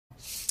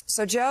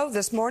So, Joe,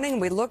 this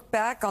morning we look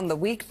back on the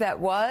week that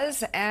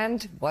was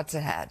and what's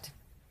ahead.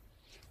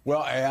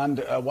 Well,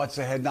 and what's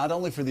ahead not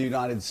only for the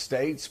United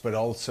States, but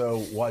also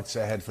what's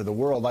ahead for the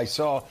world. I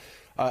saw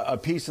a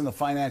piece in the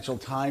Financial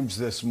Times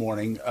this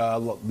morning.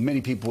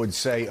 Many people would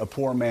say a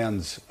poor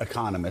man's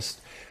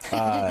economist.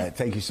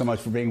 Thank you so much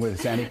for being with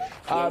us, Annie.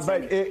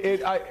 But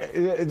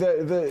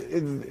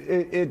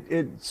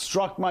it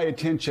struck my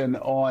attention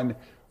on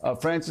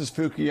Francis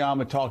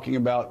Fukuyama talking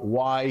about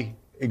why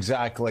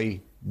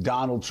exactly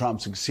Donald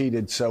Trump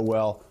succeeded so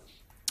well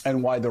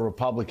and why the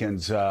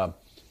Republicans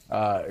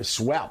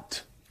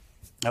swept.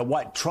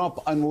 What Trump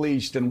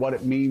unleashed and what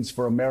it means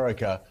for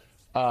America.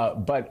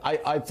 But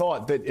I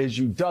thought that as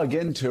you dug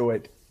into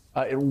it,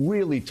 it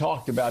really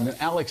talked about it.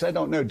 And Alex, I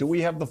don't know, do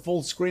we have the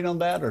full screen on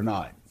that or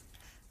not?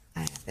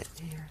 I have it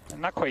here.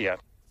 Not quite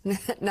yet.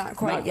 Not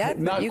quite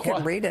yet, but you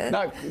can read it.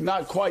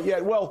 Not quite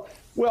yet. Well,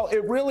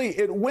 it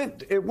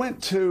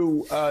went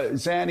to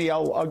Zanny.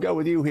 I'll go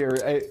with you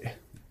here.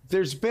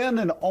 There's been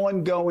an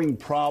ongoing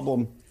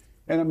problem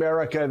in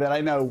America that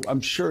I'm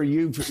sure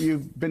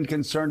you've been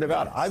concerned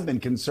about. I've been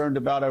concerned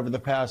about over the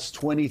past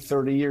 20,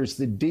 30 years,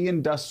 the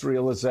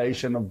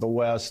deindustrialization of the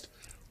West,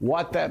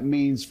 what that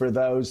means for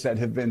those that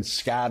have been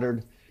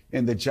scattered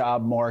in the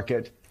job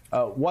market,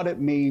 what it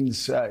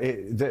means,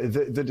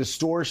 the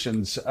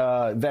distortions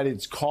that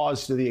it's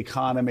caused to the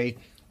economy,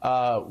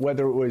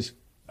 whether it was,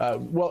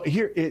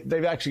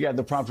 they've actually got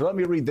the prompt. Let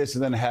me read this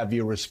and then have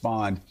you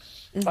respond.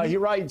 He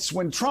writes,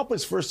 when Trump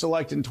was first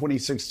elected in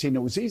 2016,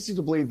 it was easy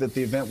to believe that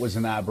the event was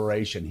an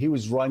aberration. He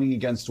was running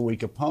against a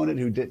weak opponent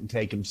who didn't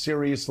take him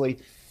seriously.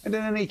 And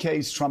in any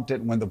case, Trump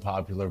didn't win the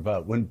popular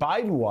vote. When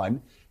Biden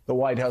won the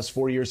White House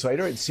 4 years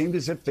later, it seemed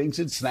as if things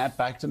had snapped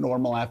back to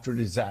normal after a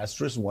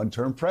disastrous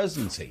one-term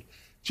presidency.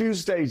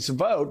 Tuesday's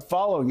vote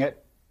following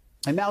it,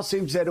 and now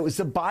seems that it was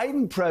the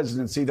Biden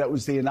presidency that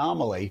was the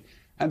anomaly,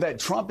 and that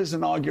Trump is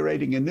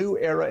inaugurating a new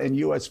era in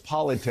U.S.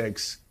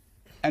 politics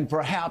and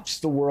perhaps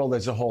the world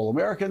as a whole.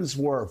 Americans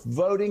were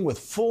voting with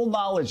full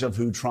knowledge of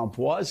who Trump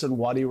was and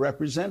what he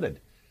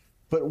represented.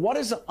 But what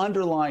is the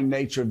underlying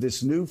nature of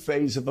this new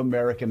phase of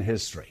American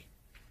history?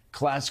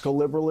 Classical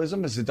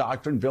liberalism is a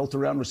doctrine built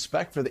around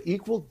respect for the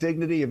equal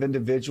dignity of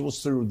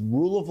individuals through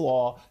rule of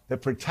law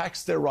that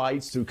protects their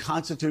rights through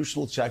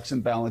constitutional checks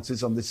and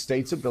balances on the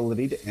state's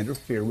ability to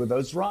interfere with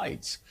those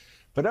rights.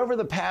 But over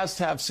the past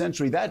half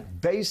century,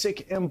 that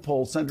basic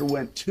impulse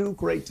underwent two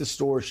great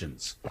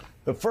distortions.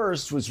 The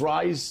first was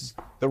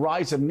the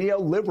rise of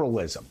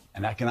neoliberalism,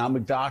 an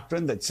economic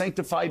doctrine that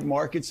sanctified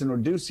markets and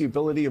reduced the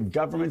ability of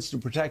governments to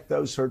protect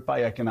those hurt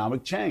by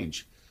economic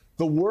change.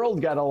 The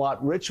world got a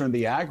lot richer in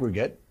the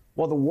aggregate,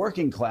 while the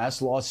working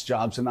class lost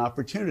jobs and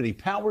opportunity.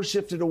 Power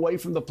shifted away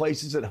from the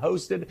places that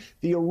hosted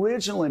the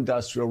original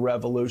Industrial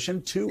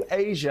Revolution to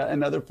Asia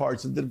and other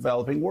parts of the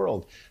developing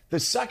world. The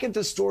second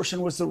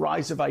distortion was the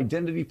rise of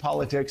identity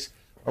politics,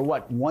 or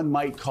what one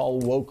might call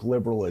woke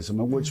liberalism,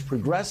 in which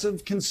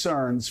progressive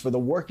concerns for the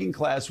working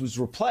class was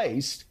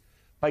replaced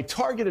by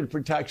targeted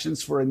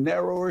protections for a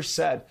narrower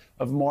set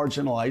of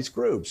marginalized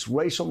groups,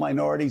 racial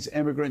minorities,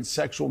 immigrants,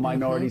 sexual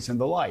minorities, and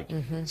the like.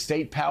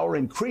 State power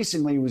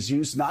increasingly was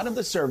used not in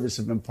the service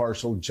of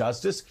impartial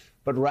justice,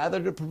 but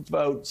rather to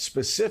promote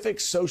specific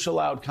social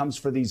outcomes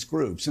for these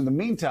groups. In the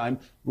meantime,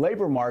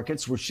 labor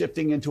markets were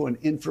shifting into an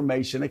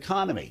information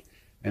economy.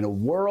 In a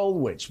world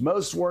which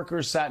most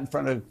workers sat in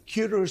front of a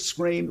computer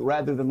screen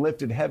rather than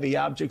lifted heavy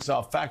objects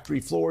off factory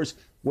floors,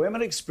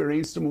 women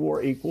experienced a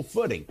more equal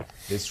footing.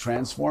 This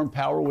transformed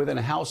power within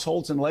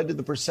households and led to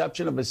the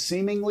perception of a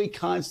seemingly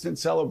constant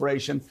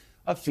celebration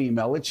of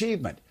female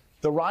achievement.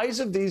 The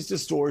rise of these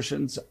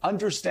distortions,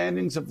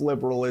 understandings of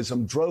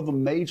liberalism, drove a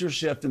major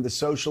shift in the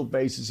social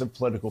basis of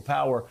political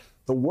power.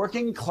 The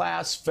working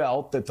class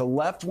felt that the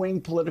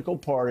left-wing political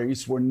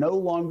parties were no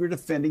longer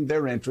defending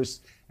their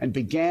interests and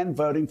began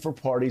voting for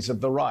parties of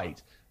the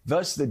right.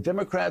 Thus, the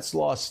Democrats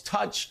lost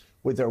touch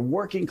with their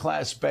working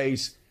class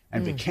base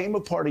and became a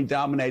party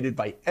dominated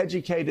by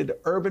educated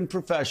urban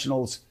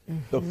professionals.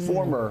 The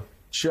former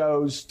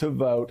chose to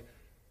vote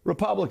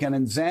Republican.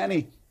 And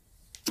Zanny,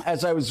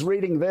 as I was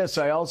reading this,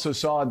 I also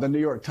saw in the New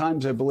York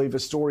Times, I believe, a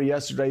story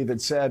yesterday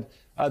that said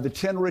the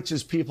 10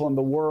 richest people in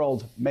the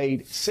world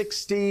made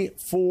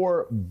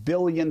 $64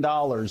 billion.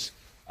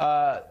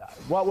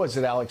 What was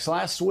it, Alex,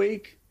 last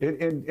week?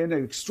 In an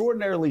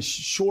extraordinarily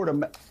short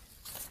amount.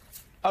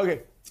 Okay.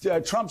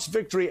 Trump's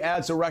victory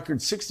adds a record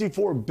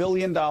 $64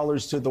 billion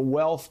to the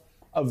wealth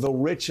of the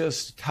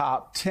richest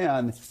top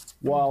 10,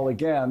 while,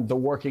 again, the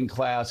working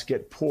class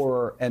get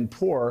poorer and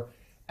poorer.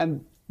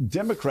 And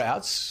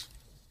Democrats,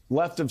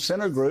 left of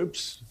center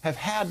groups, have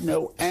had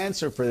no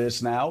answer for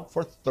this now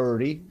for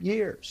 30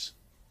 years.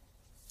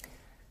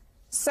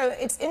 So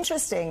it's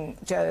interesting,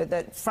 Joe,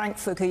 that Frank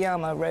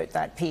Fukuyama wrote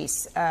that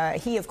piece.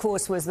 He, of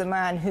course, was the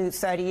man who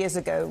 30 years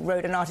ago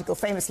wrote an article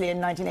famously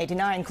in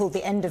 1989 called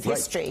The End of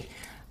History.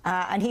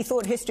 And he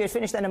thought history had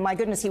finished then, and my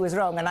goodness, he was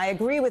wrong. And I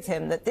agree with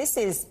him that this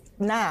is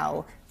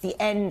now the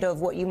end of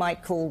what you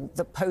might call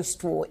the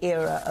post-war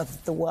era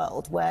of the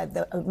world, where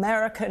the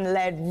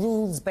American-led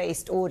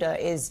rules-based order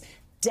is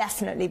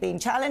definitely being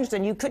challenged.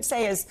 And you could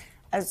say,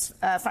 as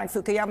Frank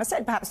Fukuyama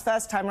said, perhaps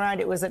first time around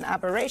it was an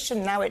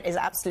aberration. Now it is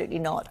absolutely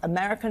not.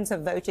 Americans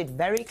have voted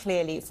very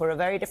clearly for a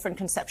very different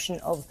conception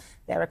of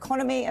their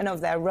economy and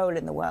of their role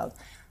in the world.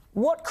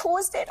 What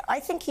caused it?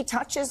 I think he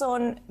touches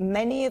on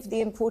many of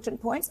the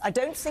important points. I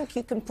don't think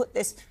you can put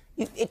this...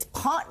 It's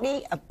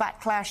partly a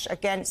backlash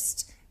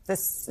against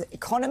this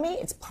economy.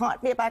 It's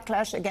partly a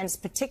backlash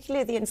against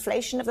particularly the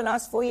inflation of the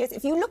last 4 years.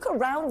 If you look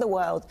around the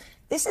world,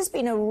 this has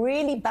been a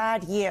really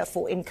bad year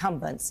for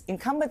incumbents.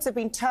 Incumbents have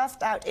been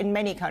turfed out in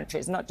many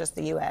countries, not just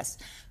the US.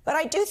 But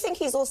I do think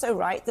he's also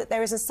right that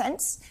there is a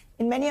sense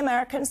in many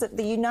Americans that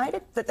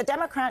the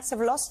Democrats have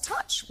lost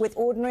touch with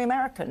ordinary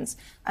Americans.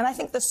 And I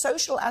think the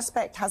social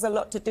aspect has a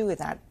lot to do with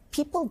that.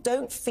 People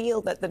don't feel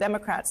that the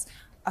Democrats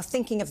are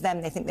thinking of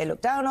them. They think they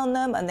look down on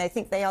them, and they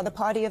think they are the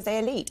party of the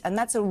elite. And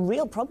that's a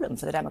real problem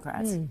for the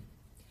Democrats.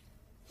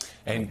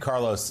 And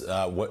Carlos,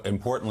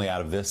 importantly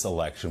out of this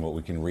election, what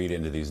we can read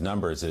into these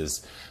numbers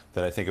is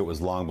that I think it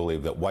was long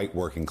believed that white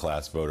working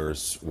class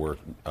voters were,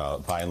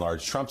 by and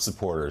large, Trump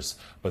supporters.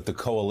 But the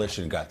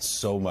coalition got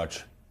so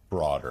much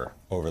broader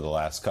over the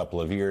last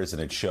couple of years,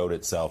 and it showed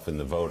itself in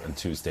the vote on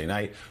Tuesday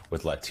night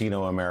with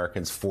Latino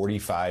Americans,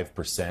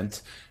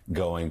 45%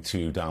 going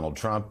to Donald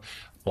Trump.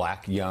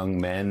 Black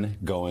young men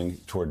going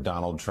toward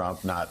Donald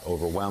Trump, not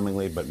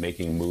overwhelmingly, but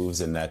making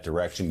moves in that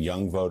direction.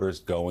 Young voters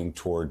going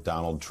toward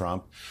Donald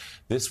Trump.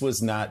 This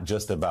was not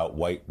just about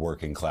white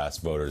working class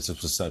voters.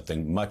 This was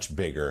something much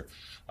bigger,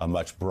 a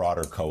much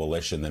broader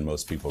coalition than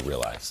most people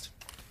realized.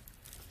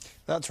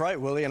 That's right,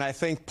 Willie. And I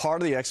think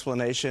part of the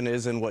explanation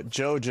is in what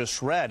Joe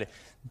just read.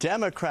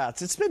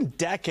 Democrats, it's been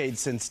decades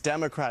since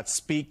Democrats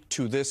speak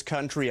to this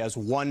country as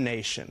one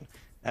nation,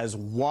 as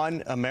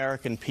one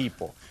American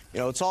people. You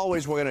know, it's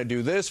always we're going to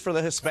do this for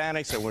the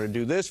Hispanics, and we're going to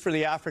do this for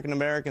the African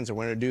Americans, and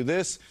we're going to do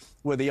this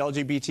with the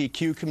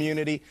LGBTQ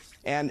community.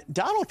 And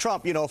Donald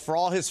Trump, you know, for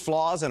all his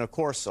flaws, and of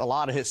course a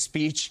lot of his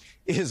speech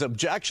is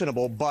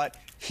objectionable, but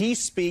he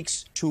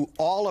speaks to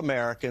all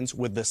Americans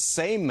with the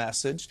same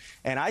message.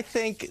 And I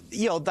think,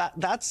 you know,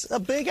 that's a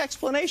big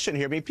explanation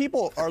here. I mean,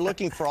 people are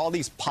looking for all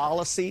these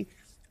policy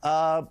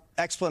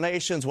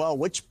explanations. Well,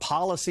 which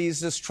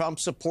policies does Trump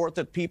support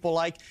that people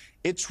like?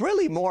 It's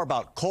really more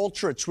about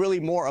culture. It's really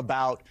more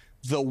about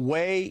the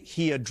way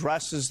he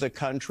addresses the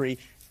country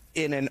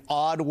in an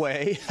odd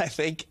way. I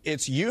think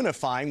it's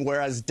unifying,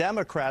 whereas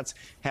Democrats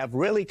have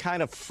really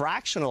kind of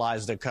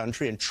fractionalized the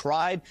country and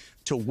tried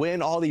to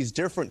win all these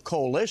different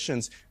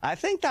coalitions. I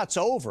think that's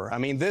over. I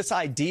mean, this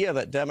idea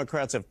that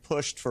Democrats have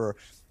pushed for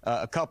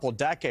a couple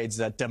decades,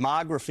 that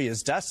demography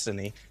is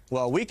destiny,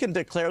 well, we can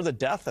declare the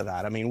death of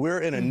that. I mean, we're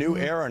in a new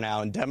era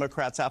now, and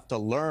Democrats have to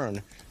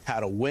learn how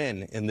to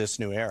win in this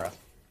new era.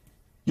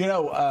 You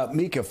know,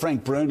 Mika,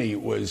 Frank Bruni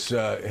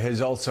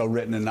has also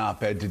written an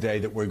op-ed today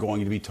that we're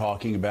going to be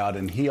talking about,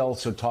 and he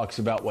also talks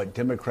about what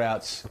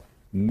Democrats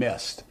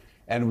missed.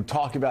 And we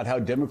talk about how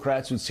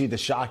Democrats would see the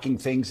shocking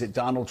things that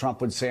Donald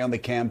Trump would say on the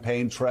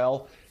campaign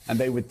trail, and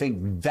they would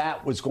think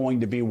that was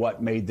going to be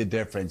what made the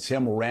difference.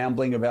 Him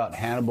rambling about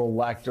Hannibal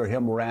Lecter,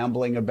 him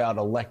rambling about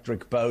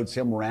electric boats,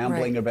 him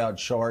rambling about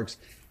sharks,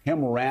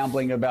 him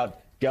rambling about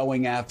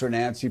going after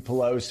Nancy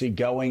Pelosi,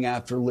 going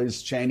after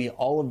Liz Cheney,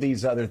 all of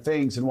these other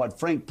things. And what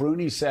Frank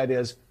Bruni said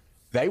is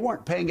they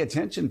weren't paying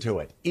attention to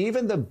it.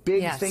 Even the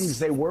big things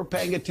they were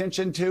paying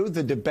attention to,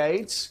 the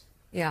debates,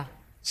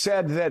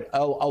 said that a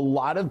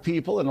lot of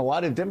people and a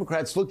lot of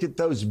Democrats looked at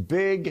those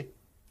big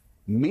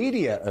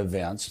media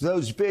events,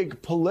 those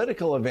big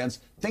political events,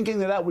 thinking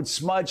that that would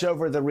smudge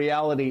over the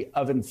reality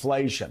of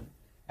inflation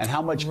and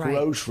how much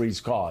groceries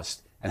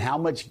cost and how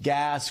much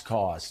gas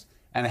cost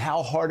and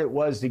how hard it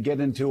was to get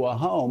into a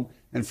home.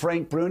 And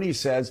Frank Bruni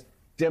says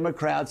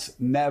Democrats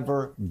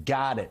never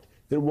got it.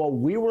 That while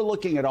we were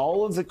looking at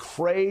all of the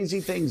crazy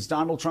things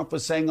Donald Trump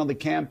was saying on the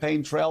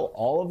campaign trail,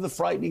 all of the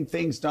frightening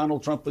things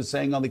Donald Trump was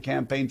saying on the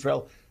campaign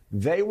trail,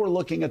 they were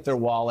looking at their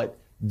wallet.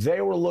 They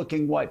were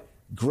looking what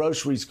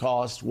groceries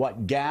cost,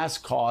 what gas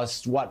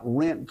costs, what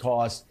rent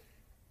costs.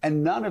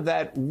 And none of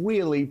that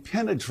really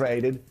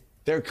penetrated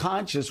their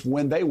conscience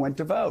when they went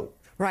to vote.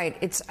 Right.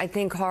 It's, I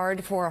think,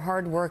 hard for a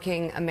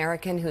hardworking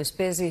American who's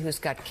busy, who's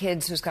got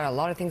kids, who's got a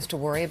lot of things to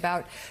worry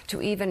about,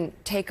 to even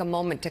take a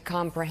moment to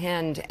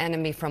comprehend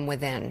enemy from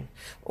within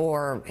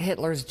or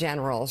Hitler's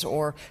generals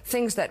or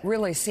things that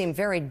really seem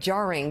very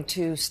jarring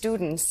to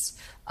students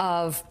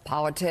of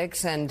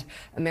politics and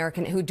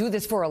American who do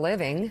this for a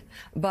living.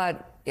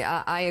 But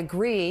I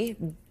agree,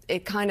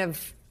 it kind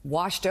of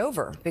washed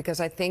over because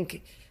I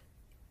think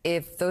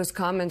if those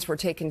comments were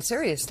taken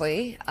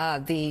seriously,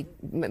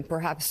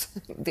 perhaps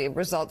the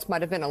results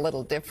might have been a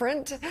little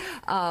different.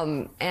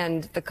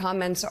 And the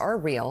comments are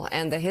real,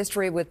 and the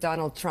history with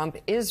Donald Trump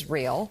is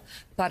real.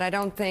 But I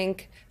don't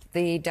think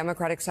the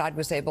Democratic side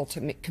was able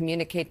to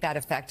communicate that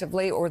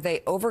effectively, or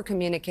they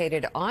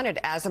over-communicated on it,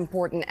 as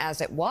important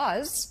as it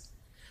was,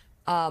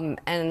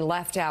 and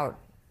left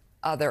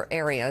other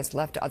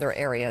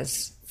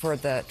areas for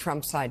the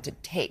Trump side to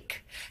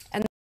take.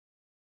 And